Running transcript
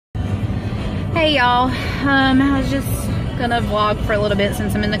Hey y'all, I was just gonna vlog for a little bit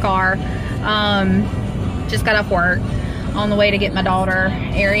since I'm in the car. Just got off work on the way to get my daughter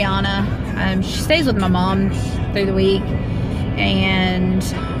Ariana. She stays with my mom through the week, and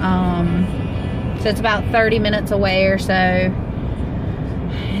so it's about 30 minutes away or so,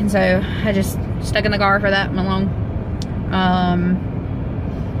 and so I just stuck in the car for that long.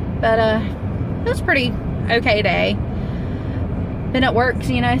 But it was a pretty okay day. Been at work,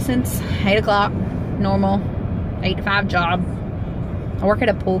 you know, since 8 o'clock, normal 8 to 5 job. I work at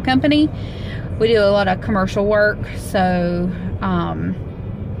a pool company. We do a lot of commercial work, so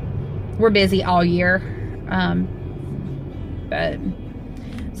we're busy all year. But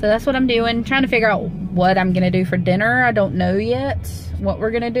so that's what I'm doing, trying to figure out what I'm gonna do for dinner. I don't know yet what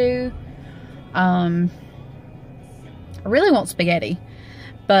we're gonna do. I really want spaghetti,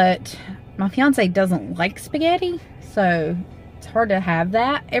 but my fiance doesn't like spaghetti, so it's hard to have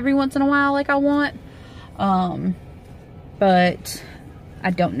that every once in a while like I want. But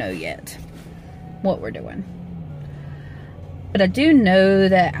I don't know yet what we're doing. But I do know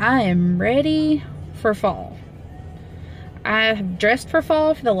that I am ready for fall. I have dressed for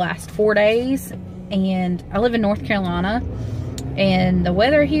fall for the last 4 days, and I live in North Carolina, and the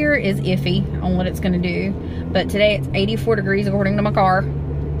weather here is iffy on what it's going to do. But today it's 84 degrees according to my car.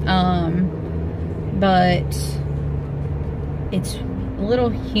 But it's a little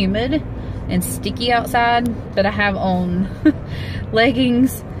humid and sticky outside, that I have on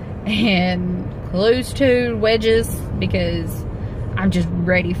leggings and closed-toed wedges because I'm just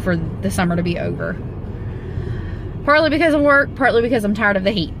ready for the summer to be over. Partly because of work, partly because I'm tired of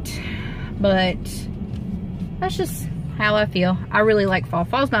the heat. But that's just how I feel. I really like fall.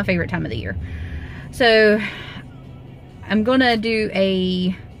 Fall's my favorite time of the year. So I'm gonna do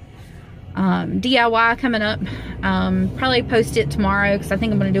a DIY coming up. Probably post it tomorrow because I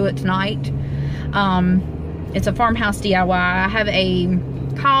think I'm gonna do it tonight. It's a farmhouse DIY. I have a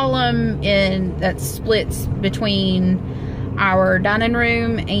column that splits between our dining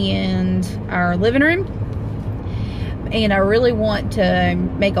room and our living room, and I really want to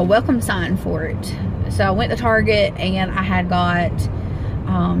make a welcome sign for it. So I went to Target and I had got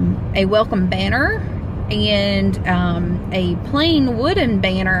a welcome banner and a plain wooden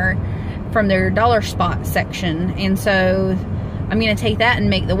banner from their dollar spot section, and so I'm gonna take that and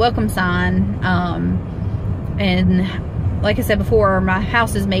make the welcome sign. And like I said before, my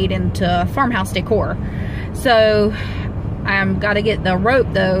house is made into farmhouse decor, so I'm gotta get the rope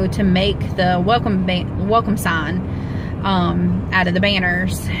though to make the welcome sign out of the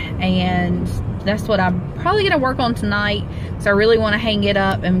banners, and that's what I'm probably gonna work on tonight, because I really want to hang it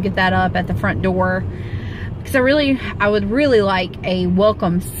up and get that up at the front door. Because I would really like a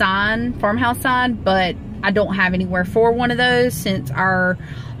welcome sign, farmhouse sign, but I don't have anywhere for one of those since our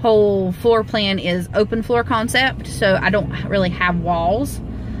whole floor plan is open floor concept, so I don't really have walls.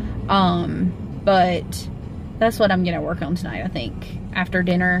 But that's what I'm gonna work on tonight, I think, after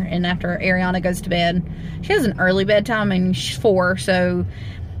dinner and after Ariana goes to bed. She has an early bedtime and she's 4, so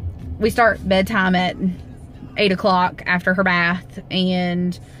we start bedtime at 8 o'clock after her bath,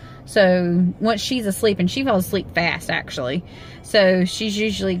 and so once she's asleep, and she falls asleep fast actually, so she's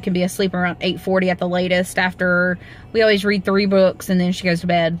usually can be asleep around 8:40 at the latest. After we always read 3 books and then she goes to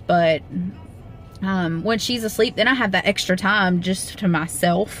bed. But once she's asleep, then I have that extra time just to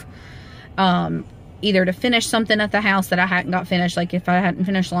myself, either to finish something at the house that I hadn't got finished, like if I hadn't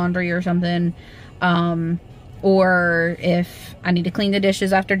finished laundry or something, or if I need to clean the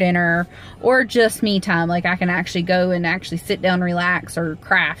dishes after dinner, or just me time, like I can actually go and actually sit down, relax, or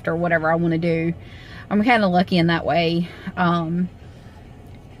craft, or whatever I want to do. I'm kind of lucky in that way.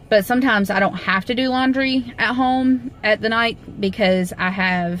 But sometimes I don't have to do laundry at home at the night because I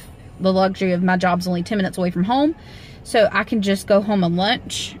have the luxury of my job's only 10 minutes away from home, so I can just go home and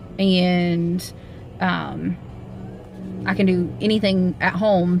lunch, and I can do anything at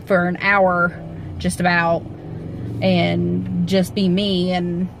home for an hour just about, and just be me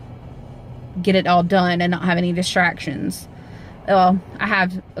and get it all done and not have any distractions. Well, I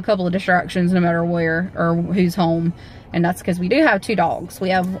have a couple of distractions no matter where or who's home, and that's because we do have 2 dogs. We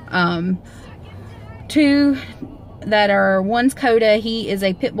have 2 that are, one's Coda, he is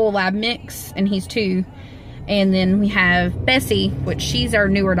a pit bull lab mix and he's 2, and then we have Bessie, which she's our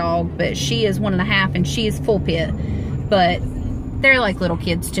newer dog, but she is 1.5 and she is full pit, but they're like little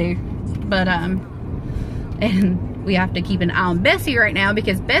kids too. But and we have to keep an eye on Bessie right now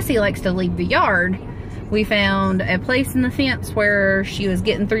because Bessie likes to leave the yard. We found a place in the fence where she was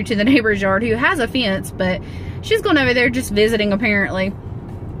getting through to the neighbor's yard who has a fence, but she's going over there just visiting apparently.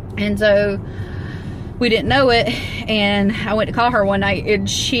 And so we didn't know it, and I went to call her one night, and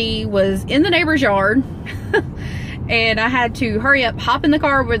she was in the neighbor's yard. And I had to hurry up, hop in the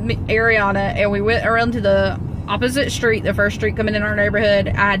car with Ariana, and we went around to the opposite street, the first street coming in our neighborhood.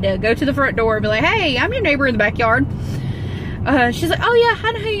 I had to go to the front door and be like, hey, I'm your neighbor in the backyard. She's like, oh yeah,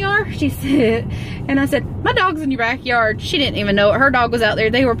 I know who you are, she said. And I said, my dog's in your backyard. She didn't even know it. Her dog was out there.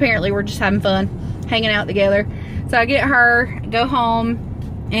 They were apparently just having fun, hanging out together. So I get her, go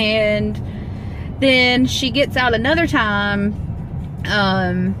home, and then she gets out another time,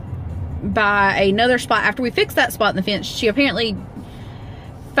 by another spot. After we fixed that spot in the fence, she apparently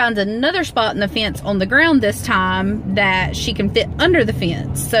finds another spot in the fence on the ground this time that she can fit under the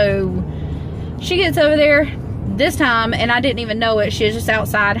fence. So she gets over there this time, and I didn't even know it. She was just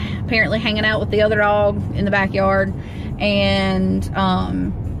outside apparently hanging out with the other dog in the backyard, and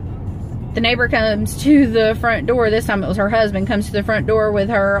the neighbor comes to the front door. This time it was her husband, comes to the front door with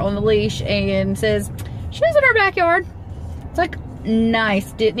her on the leash and says, she was in our backyard. It's like, nice.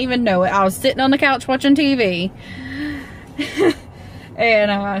 Didn't even know it. I was sitting on the couch watching TV.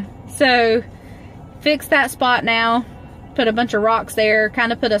 And so fixed that spot now, put a bunch of rocks there,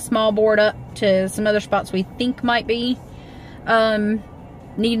 kind of put a small board up to some other spots we think might be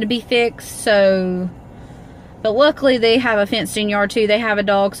needing to be fixed. So, but luckily they have a fenced in yard too. They have a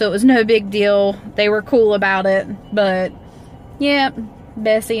dog, so it was no big deal. They were cool about it. But yeah,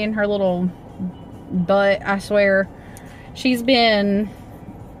 Bessie and her little butt, I swear, she's been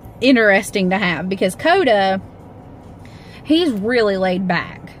interesting to have, because Coda, he's really laid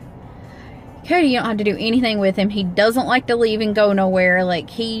back. Coda, you don't have to do anything with him. He doesn't like to leave and go nowhere. Like,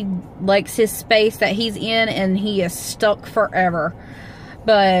 he likes his space that he's in, and he is stuck forever.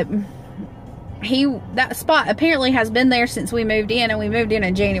 But that spot apparently has been there since we moved in, and we moved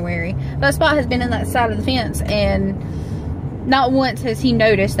in January. That spot has been in that side of the fence, and not once has he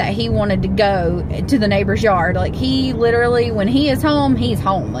noticed that he wanted to go to the neighbor's yard. Like, he literally, when he is home, he's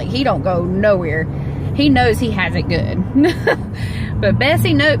home. Like, he don't go nowhere. He knows he has it good. But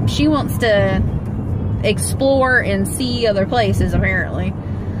Bessie, nope, she wants to explore and see other places, apparently.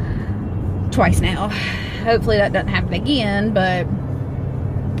 Twice now. Hopefully that doesn't happen again, but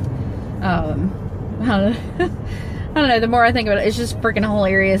I don't know, the more I think about it, it's just freaking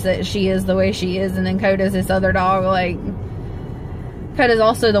hilarious that she is the way she is, and then Coda's this other dog. Like, Coda's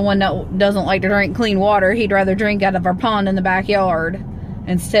also the one that doesn't like to drink clean water. He'd rather drink out of our pond in the backyard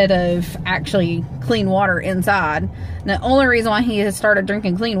instead of actually clean water inside. And the only reason why he has started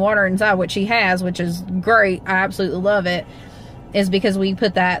drinking clean water inside, which he has, which is great, I absolutely love it, is because we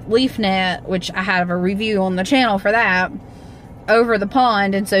put that leaf net, which I have a review on the channel for that, over the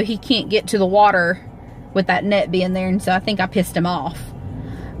pond, and so he can't get to the water with that net being there, and so I think I pissed him off.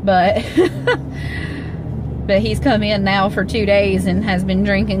 But but he's come in now for 2 days and has been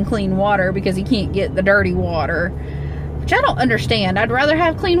drinking clean water because he can't get the dirty water, which I don't understand. I'd rather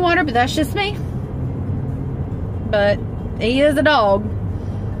have clean water, but that's just me. But he is a dog.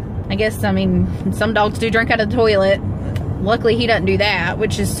 I guess, I mean, some dogs do drink out of the toilet. Luckily he doesn't do that,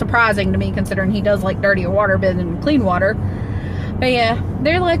 which is surprising to me considering he does like dirty water better than clean water. But yeah,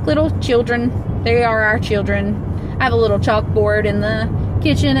 they're like little children. They are our children. I have a little chalkboard in the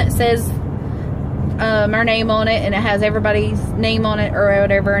kitchen. It says our name on it, and it has everybody's name on it or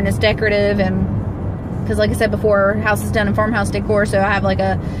whatever, and it's decorative. And because like I said before, our house is done in farmhouse decor, so I have like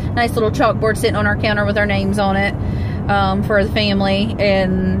a nice little chalkboard sitting on our counter with our names on it for the family.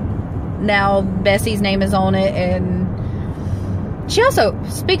 And now Bessie's name is on it. And she also,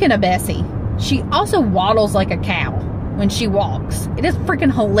 speaking of Bessie, she also waddles like a cow when she walks. It is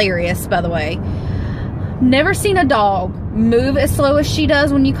freaking hilarious, by the way. Never seen a dog move as slow as she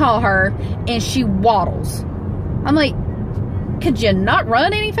does when you call her, and she waddles. I'm like, could you not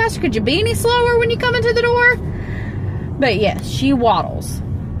run any faster? Could you be any slower when you come into the door? But yes, she waddles.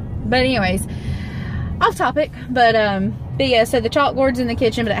 But anyways, off topic. But yeah, so the chalkboard's in the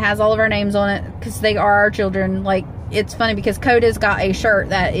kitchen, but it has all of our names on it because they are our children. Like, it's funny because Coda's got a shirt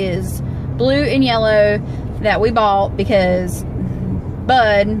that is blue and yellow that we bought because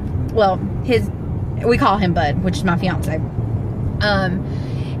Bud, well, we call him Bud, which is my fiance.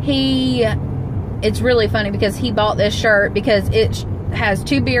 It's really funny because he bought this shirt because it has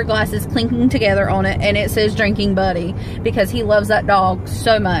 2 beer glasses clinking together on it, and it says Drinking Buddy because he loves that dog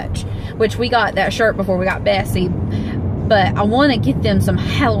so much, which we got that shirt before we got Bessie. But I want to get them some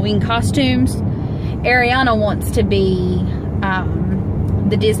Halloween costumes. Ariana wants to be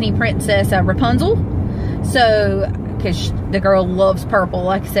the Disney princess Rapunzel. So, because the girl loves purple,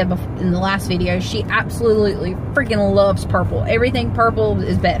 like I said before in the last video, she absolutely freaking loves purple. Everything purple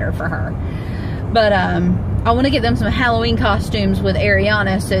is better for her. But I want to get them some Halloween costumes with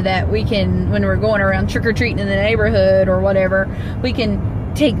Ariana so that we can, when we're going around trick-or-treating in the neighborhood or whatever, we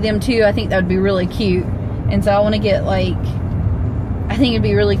can take them too. I think that would be really cute. And so I want to get, like, I think it'd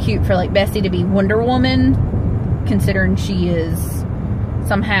be really cute for, like, Bessie to be Wonder Woman, considering she is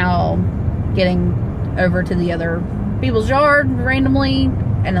somehow getting over to the other people's yard randomly,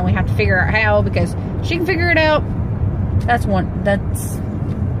 and then we have to figure out how, because she can figure it out. That's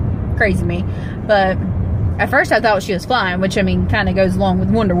crazy to me. But at first I thought she was flying, which, I mean, kind of goes along with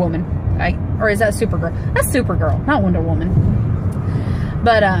Wonder Woman. Or is that Supergirl? That's Supergirl, not Wonder Woman.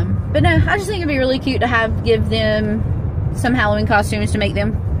 But no, I just think it'd be really cute to give them some Halloween costumes to make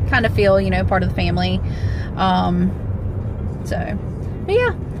them kind of feel, you know, part of the family. So, but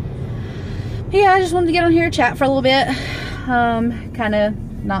yeah. Yeah, I just wanted to get on here and chat for a little bit. Kind of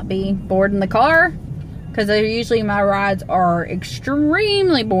not be bored in the car, because usually my rides are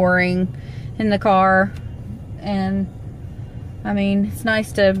extremely boring in the car. And I mean, it's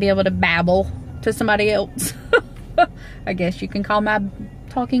nice to be able to babble to somebody else. I guess you can call my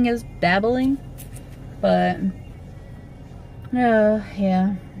talking as babbling. But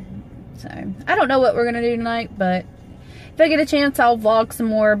yeah, so I don't know what we're gonna do tonight, but if I get a chance, I'll vlog some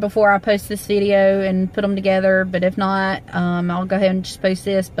more before I post this video and put them together. But if not, I'll go ahead and just post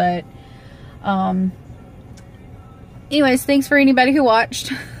this. But anyways, thanks for anybody who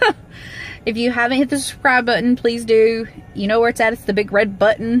watched. If you haven't hit the subscribe button, please do. You know where it's at. It's the big red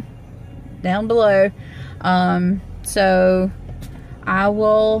button down below. So I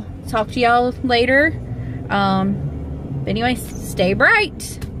will talk to y'all later. But anyways, stay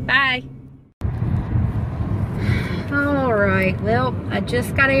bright. Bye. Alright, well, I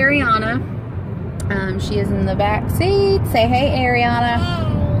just got Ariana. She is in the back seat. Say hey, Ariana.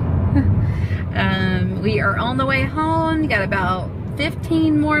 Hey. We are on the way home. We got about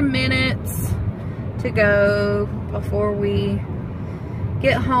 15 more minutes to go before we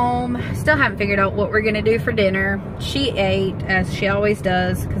get home. Still haven't figured out what we're gonna do for dinner. She ate, as she always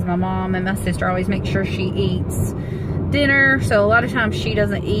does, because my mom and my sister always make sure she eats dinner. So a lot of times she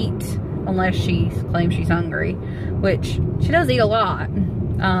doesn't eat unless she claims she's hungry, which she does eat a lot.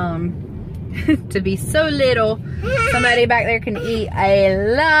 To be so little, somebody back there can eat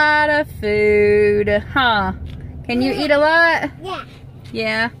a lot of food, huh? Can you eat a lot? Yeah.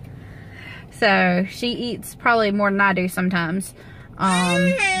 Yeah. So she eats probably more than I do sometimes.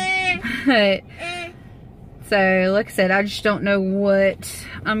 But so like I said, I just don't know what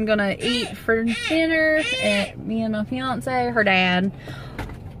I'm gonna eat for dinner. Me and my fiance, her dad.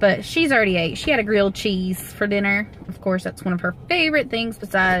 But she's already ate. She had a grilled cheese for dinner. Of course, that's one of her favorite things,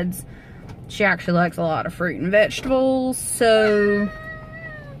 besides she actually likes a lot of fruit and vegetables. So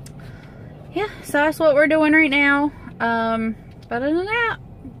yeah, so that's what we're doing right now. But other than that,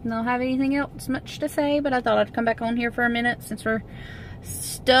 I don't have anything else much to say, but I thought I'd come back on here for a minute since we're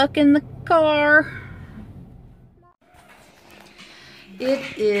stuck in the car.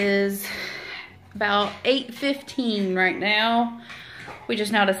 It is about 8:15 right now. We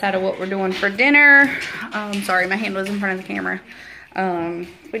just now decided what we're doing for dinner. Sorry, my hand was in front of the camera.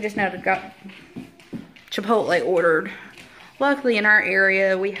 We just now got Chipotle ordered. Luckily in our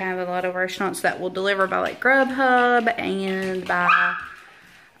area, we have a lot of restaurants that will deliver by like Grubhub and by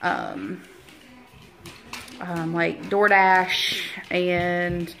like DoorDash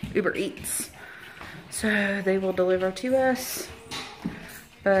and Uber Eats. So they will deliver to us.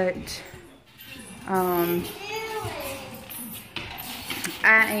 But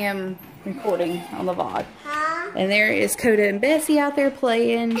I am recording on the vlog. And there is Coda and Bessie out there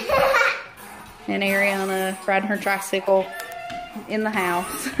playing. And Ariana riding her tricycle in the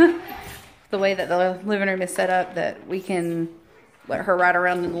house. The way that the living room is set up, that we can let her ride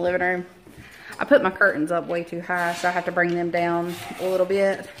around in the living room. I put my curtains up way too high, so I have to bring them down a little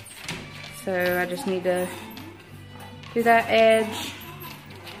bit. So I just need to do that edge.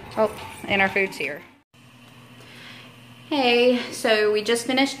 Oh, and our food's here. Hey, so we just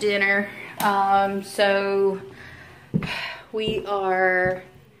finished dinner. So we are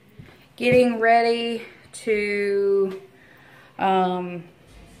getting ready to go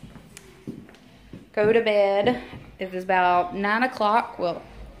to bed. It is about 9 o'clock. Well,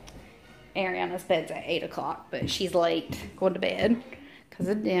 Ariana's bed's at 8 o'clock, but she's late going to bed because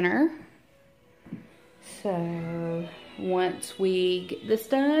of dinner. So once we get this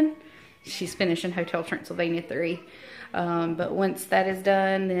done, she's finishing Hotel Transylvania 3. But once that is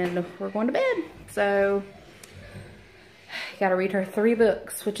done, then we're going to bed. So gotta read her 3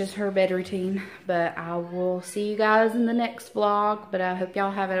 books, which is her bed routine. But I will see you guys in the next vlog. But I hope y'all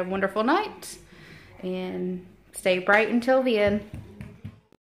have a wonderful night and stay bright until then.